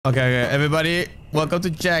Okay, everybody, welcome to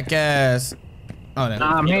Jackass. Oh, no.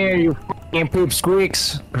 I'm here, you fucking poop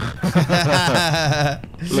squeaks. I'm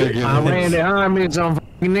Randy Harmon, some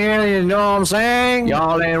fucking alien, you know what I'm saying?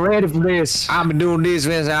 Y'all ain't ready for this. I've been doing this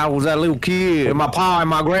since I was a little kid. With my pa and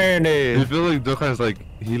my granddad. I feel like Dokkan's like,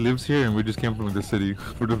 he lives here and we just came from the city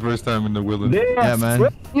for the first time in the wilderness. Yeah, man.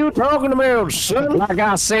 What you talking about, son? Like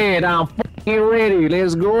I said, I'm fucking ready.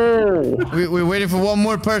 Let's go. We're waiting for one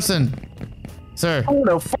more person. Sir. Who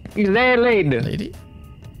the fuck is that lady? Lady?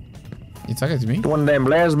 You talking to me? One of them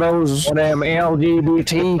lesbos, one of them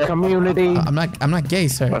LGBT community. I'm not gay,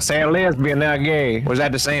 sir. I saying lesbian, not gay. Was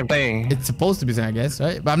that the same thing? It's supposed to be, I guess,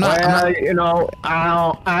 right? But I'm not. Well, you know,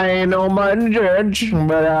 I ain't no much judge,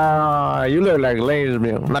 but you look like a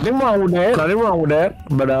lesbian. Nothing wrong with that. Nothing wrong with that.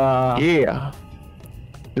 But yeah,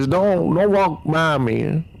 just don't walk by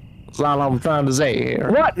me. That's all I'm trying to say here.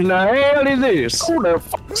 What in the hell is this? Who the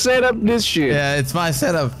fuck set up this shit? Yeah, it's my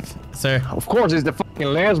setup, sir. Of course it's the fucking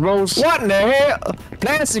lesbos. What in the hell?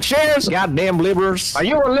 Plastic chairs? Goddamn liberals. Are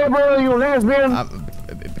you a liberal? Are you a lesbian?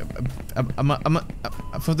 I'm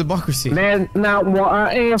for democracy. Man, now what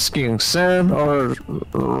I'm asking, son, or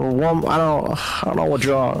woman, I don't know what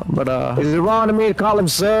you are, but is it wrong to me to call him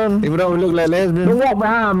son, even though he look like lesbian? Don't walk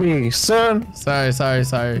behind me, son. Sorry.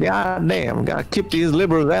 God damn, gotta keep these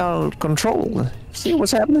liberals out of control. See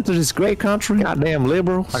what's happening to this great country? Goddamn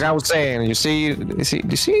liberals. Like I was saying, you see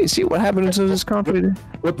what happened to this country?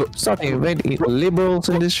 What the? Starting liberals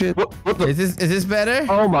and this shit. What the? Is this better?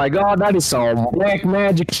 Oh my god, that is some black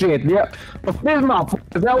magic shit. Yep. But this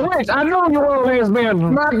motherfucker. Now wait, I know you want a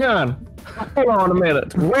lesbian. My gun. Hold on a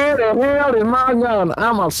minute. Where the hell is my gun?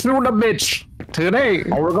 I'ma shoot a bitch. Today,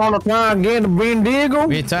 we're gonna try and get a Wendigo.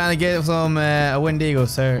 We're trying to get some a Wendigo,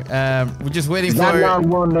 sir. We're just waiting for. Not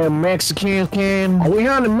one of the Mexicans can. Are we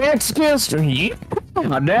hunting Mexicans? Yeah.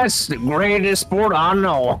 That's the greatest sport I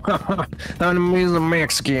know. Enemies of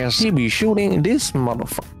Mexicans. He be shooting this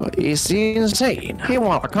motherfucker. It's insane. He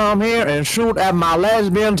want to come here and shoot at my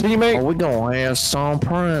lesbian teammate. Oh, we gonna have some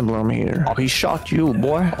problem here. Oh, he shot you,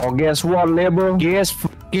 boy. Oh, guess what, liberal? Guess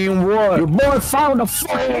fucking what? Your boy found a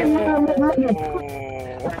fucking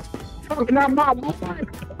fucking out my boy.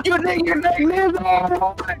 You think this old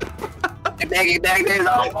boy? You think this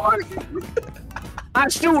old boy? I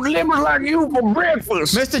shoot liberals like you for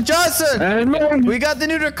breakfast. Mr. Johnson! That's me. We got the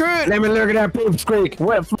new recruit! Let me look at that poop squeak.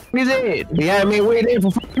 What the f is it? He had me waiting for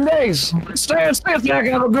fucking days. Stand still so I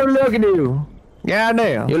can have a good look at you.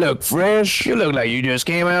 Goddamn. You look fresh. You look like you just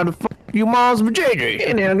came out of you mom's JJ.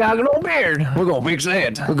 And then got no beard. We're gonna fix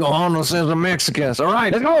that. We're gonna handle since the Mexicans.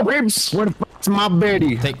 Alright, let's go, peeps. Where the f***'s my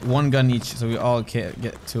Betty? Take one gun each so we all can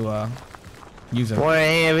get to use it. What I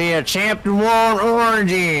have here, chapter 1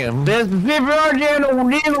 origin. This Pacific origin of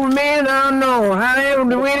legal men I know. However,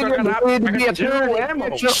 the way to get through.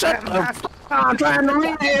 Shut the f***. I'm trying to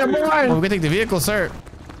read here, boy. Well, we can take the vehicle, sir.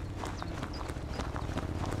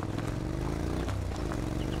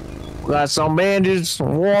 Got some bandages,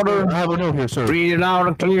 some water. I have a note here, sir. Read it loud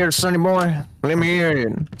and clear, sonny boy. Let me hear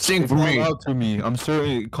it. Sing for me. Called to me. I'm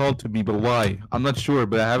certainly called to me, but why? I'm not sure,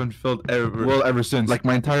 but I haven't felt ever since. Like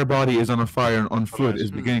my entire body is on fire and on foot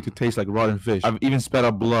is beginning to taste like rotten fish. I've even spat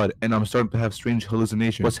out blood, and I'm starting to have strange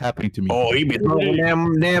hallucinations. What's happening to me? Oh, he been throwing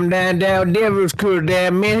damn devils could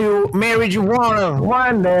damn marijuana.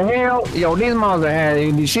 What in the hell? Yo, this mother had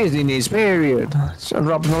these shits in this period. So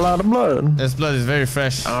dropping a lot of blood. This blood is very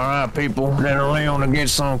fresh. All right, people, let around and get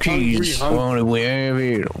some keys. What we have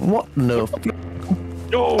here? What in the f?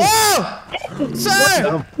 Oh!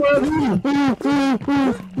 Sir!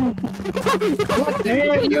 What the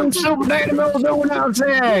hell you super dynamo doing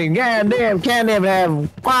outside? Goddamn, can't even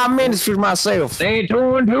have 5 minutes for myself. Stay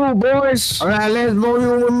 2 and 2, boys. All right, let's move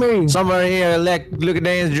you with me. Somebody here, look at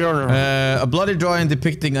Dan's journal. A bloody drawing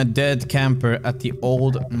depicting a dead camper at the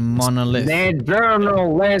old monolith. Dan's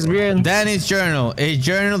journal, lesbian. Danny's journal. A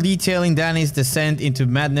journal detailing Danny's descent into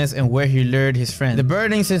madness and where he lured his friend. The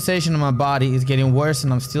burning sensation in my body is getting worse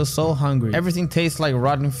and I'm still so hungry. Everything tastes like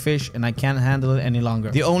rotten fish and I can't handle it any longer.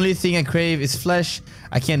 The only thing I crave is flesh.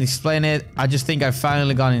 I can't explain it. I just think I've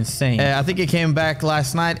finally gone insane. I think it came back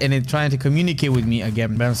last night and it's trying to communicate with me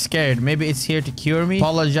again. But I'm scared. Maybe it's here to cure me.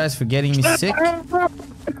 Apologize for getting me sick.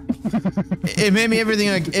 It made me everything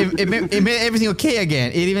like it made everything okay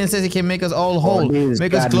again. It even says it can make us all whole,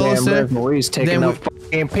 make us closer than we've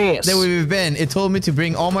been. It told me to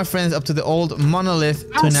bring all my friends up to the old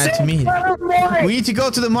monolith tonight to meet. We need to go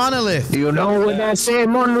to the monolith. Do you know what that said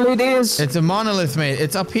monolith is? It's a monolith, mate.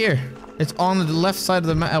 It's up here. It's on the left side of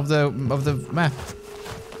the map.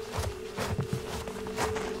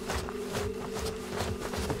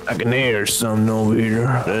 I can hear something over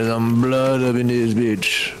here. There's some blood up in this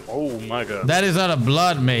bitch. Oh my god. That is not a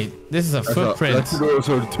blood, mate. This is a footprint. That's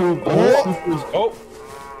so two. Oh.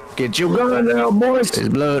 Get your gun now, boys. There's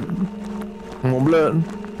blood. More blood.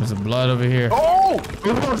 There's a blood over here. Oh!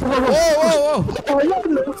 Whoa, whoa,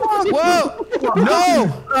 whoa! Whoa!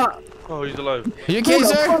 No! Oh, he's alive. Are you okay,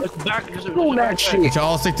 sir? It's back. Do that shit. We should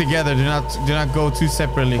all stick together. Do not go too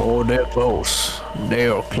separately. Oh, they're close. They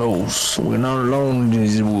are close. We're not alone in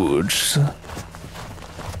these woods.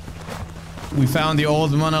 We found the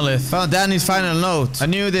old monolith. Found Danny's final note. I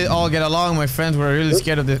knew they'd all get along. My friends were really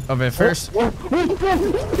scared of it first. Where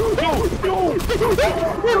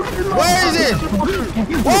is it?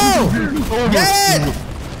 Whoa! Get it!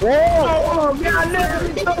 Oh,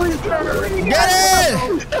 goddamn! Get it!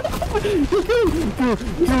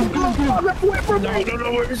 I don't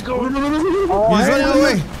know where he's going. He's running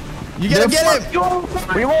away. You gotta get him.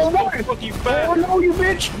 We won't work. Fuck you, fat. Oh no, you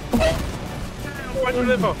bitch! Where's the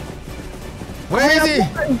liver? Where is he?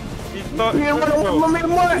 He's not.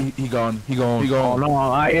 He gone. Oh no,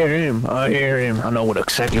 I hear him. I know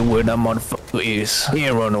exactly where that motherfucker is. He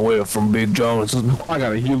ain't running away from Big Johnson. I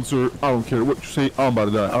got a heal, sir. I don't care what you say. I'm about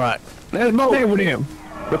to die. Alright, let's go stay with him.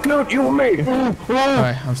 Recruit, you and me.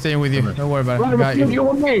 Alright, I'm staying with you. Don't worry about it. I got Recruit, you. you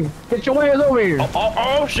and me. Get your ass over here.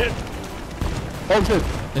 Oh shit. Oh shit.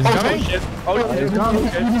 Is he coming? Shit. Oh shit.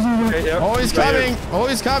 Okay, yeah. Oh, he's coming. Oh,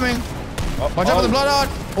 he's coming. Watch out for the blood out.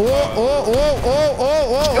 Whoa.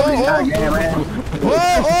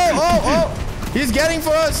 He's getting for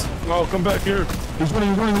us. Oh, come back here. He's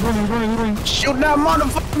running. Shoot that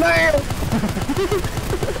motherfucker man.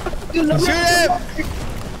 Shoot him.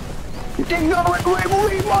 You think you're away from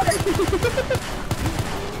me, buddy?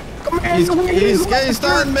 Come here, He's getting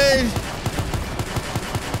stunned, man.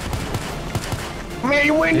 Man,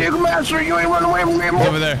 you ain't nigga master. You ain't running away from me, boy.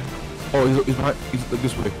 Over there. Oh, he's behind. He's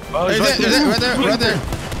this way. Oh, Right there.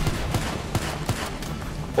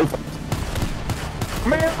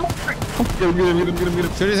 Man, Get him.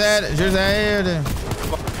 Shoot his head.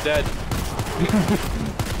 dead.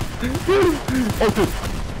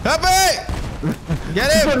 Help me! Get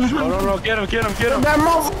him! No, get him. that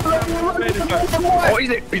motherfucker. Oh, he's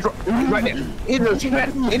there. He's right there.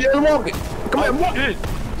 He's just walking. Come here, walk. Shit.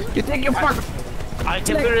 You think you're fucking. I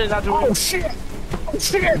can literally not do Oh, it. shit. Oh,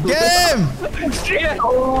 shit. Get him! Oh, shit.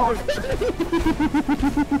 Oh.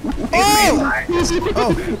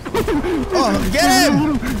 Oh, get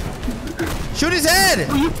him! Shoot his head!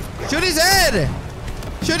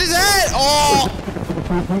 Oh!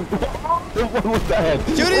 What the heck?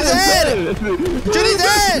 Shoot his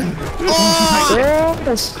head! Oh!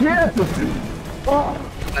 Oh, shit. Oh.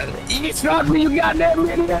 You shot me, you goddamn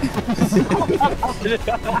idiot.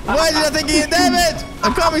 Why did I think he had damage?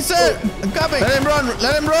 I'm coming, sir! I'm coming! Let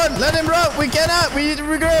him run! We cannot! We need to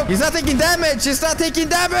regroup! He's not taking damage!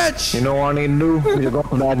 You know what I need to do? You go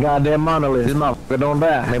for that goddamn monolith. This motherfucker don't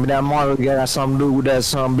die. Maybe that monolith got something to do with that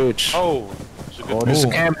son bitch. Oh. Oh, this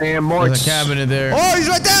cabin here, boys. There's a cabinet there. Oh, he's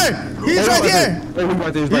right there! He's right here!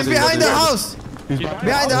 He's behind the house!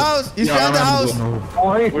 Behind the house! He's behind the house!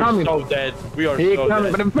 Oh, he's We're coming. so dead. We are He's so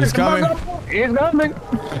coming. dead. He's coming. He's coming.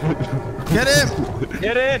 Get him!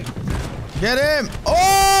 Get in. Get him!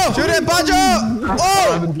 Oh! Shoot him, Pancho!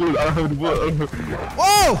 Oh!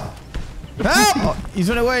 Whoa! Help! Oh, he's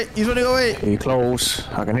running away! He close.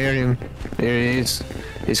 I can hear him. There he is.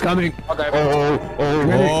 He's coming. Okay.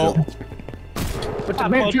 Oh! Put the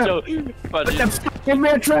bear trap. Put the fucking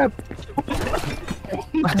bear trap.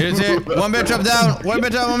 Here's it. One bear trap down. One bear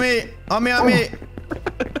trap on me. On me.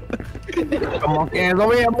 Come on, hands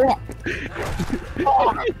over here, boy.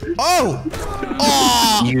 Oh!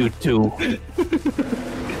 Oh! You too.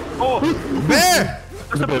 Oh, Bear!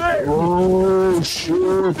 there's a bear. Oh, shit.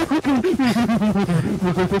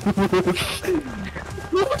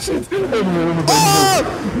 Oh!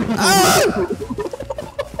 Oh!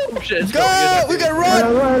 Oh, shit. Go! We can run!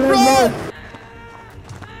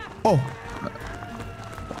 Oh!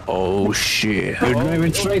 Oh, shit. They're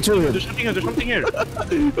driving straight to it. There's something here. Oh!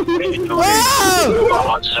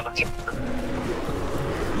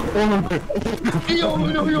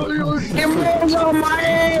 Get me on my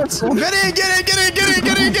ass. Get in!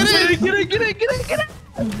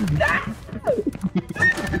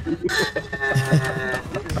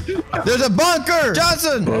 There's a bunker!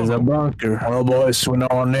 Johnson! There's a bunker. Well, boys, we know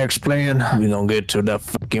our next plan. We gonna get to that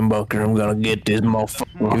fucking bunker. I'm gonna get this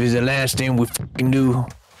motherfucker. If it's the last thing we fucking do.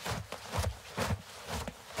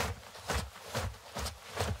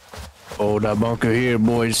 Oh, that bunker here,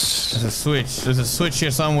 boys. There's a switch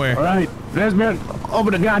here somewhere. All right, let's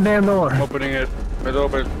open the goddamn door. Opening it. It's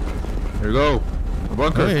open. Here you go.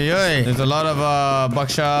 bunker. There's a lot of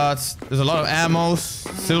buckshots. There's a lot of ammos,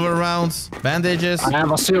 silver rounds, bandages. I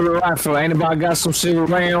have a silver rifle. Anybody got some silver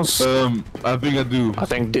rounds? I think I do. I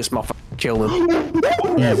think this motherfucker killed him.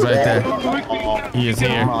 He is right there. He is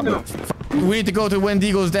here. We need to go to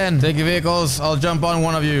Wendigo's den. Take your vehicles. I'll jump on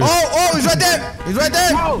one of you. Oh, he's right there. He's right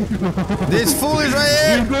there. This fool is right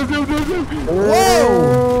here.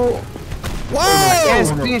 Whoa. Whoa.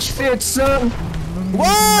 Catch this shit, son.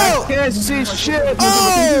 Whoa. Catch this shit.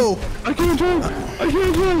 Oh. I can't jump. I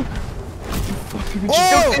can't jump.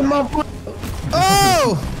 Whoa.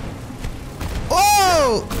 Oh.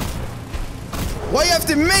 Oh. Why you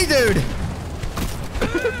after me, dude?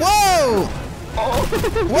 Whoa.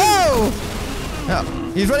 Whoa! Yeah,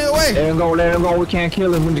 he's running away. Let him go, let him go. We can't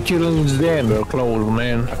kill him when the killer's dead. They're closed,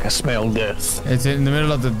 man. I can smell death. It's in the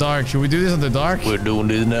middle of the dark. Should we do this in the dark? We're doing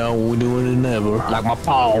this now, we're doing it never. Like my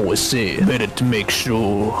pa always said, better to make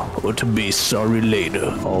sure or to be sorry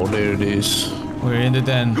later. Oh, there it is. We're in the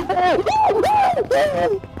den.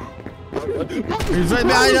 He's right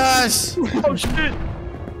behind us! Oh shit!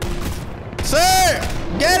 Sir!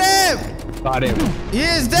 Get him! Got him. He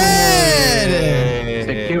is dead!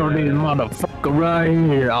 Security motherfucker right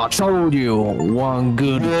here. I told you, one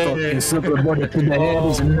good fucking super bullet to the head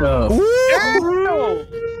is enough.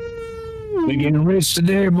 We getting rich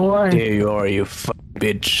today, boy. There you are, you fuck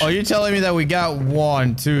bitch. Oh, you're telling me that we got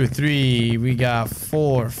 1, 2, 3, we got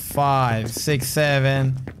 4, 5, 6,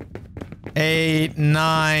 7, 8,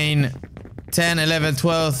 9, 10, 11,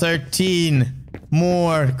 12, 13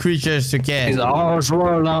 more creatures to catch. There's a harsh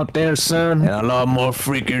world out there, son. And a lot more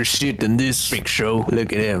freakier shit than this freak show.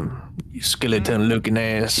 Look at him. You skeleton looking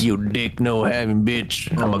ass. You dick no having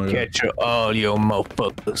bitch. I'ma catch you all, you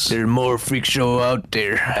motherfuckers. There's more freak show out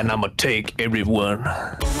there, and I'ma take everyone.